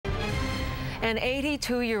An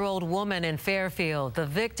 82-year-old woman in Fairfield, the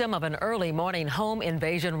victim of an early morning home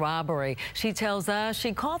invasion robbery. She tells us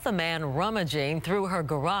she caught the man rummaging through her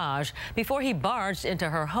garage before he barged into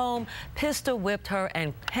her home, pistol whipped her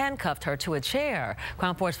and handcuffed her to a chair.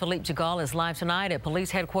 Crown 4's Philippe Jagal is live tonight at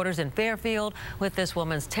police headquarters in Fairfield with this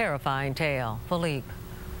woman's terrifying tale. Philippe.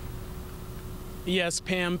 Yes,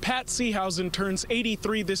 Pam. Pat Seehausen turns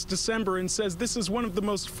 83 this December and says this is one of the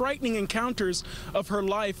most frightening encounters of her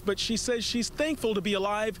life, but she says she's thankful to be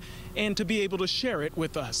alive and to be able to share it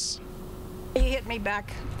with us. He hit me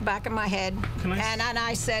back of my head, and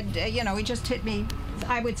I said, you know, he just hit me,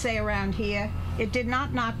 I would say around here. It did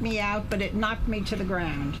not knock me out, but it knocked me to the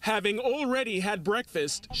ground. Having already had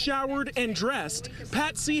breakfast, showered, and dressed,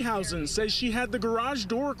 Pat Seehausen says she had the garage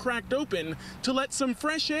door cracked open to let some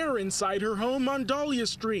fresh air inside her home on Dahlia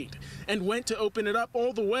Street and went to open it up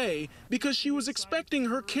all the way because she was expecting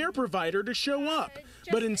her care provider to show up,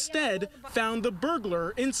 but instead found the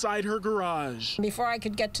burglar inside her garage. Before I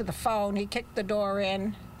could get to the phone, he kicked the door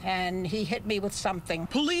in and he hit me with something.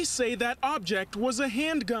 Police say that object was a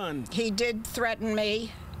handgun. He did threaten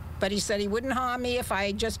me, but he said he wouldn't harm me if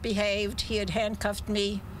I just behaved. He had handcuffed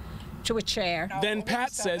me to a chair. Then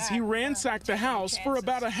Pat says he ransacked the house for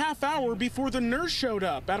about a half hour before the nurse showed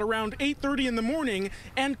up at around 8:30 in the morning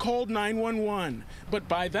and called 911. But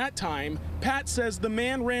by that time, Pat says the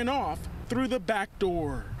man ran off through the back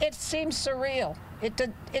door. It seemed surreal. It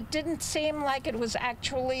didn't seem like it was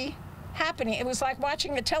actually happening. It was like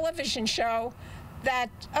watching a television show that,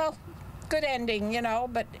 oh, good ending, you know,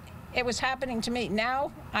 but it was happening to me.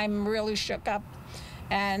 Now I'm really shook up,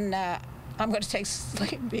 and I'm going to take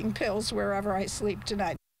sleeping pills wherever I sleep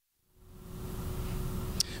tonight.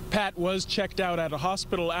 Pat was checked out at a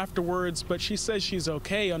hospital afterwards, but she says she's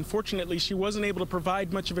okay. Unfortunately, she wasn't able to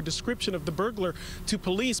provide much of a description of the burglar to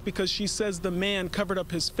police because she says the man covered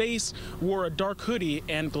up his face, wore a dark hoodie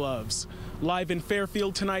and gloves. Live in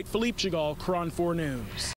Fairfield tonight, Philippe Jagal, Crown 4 News.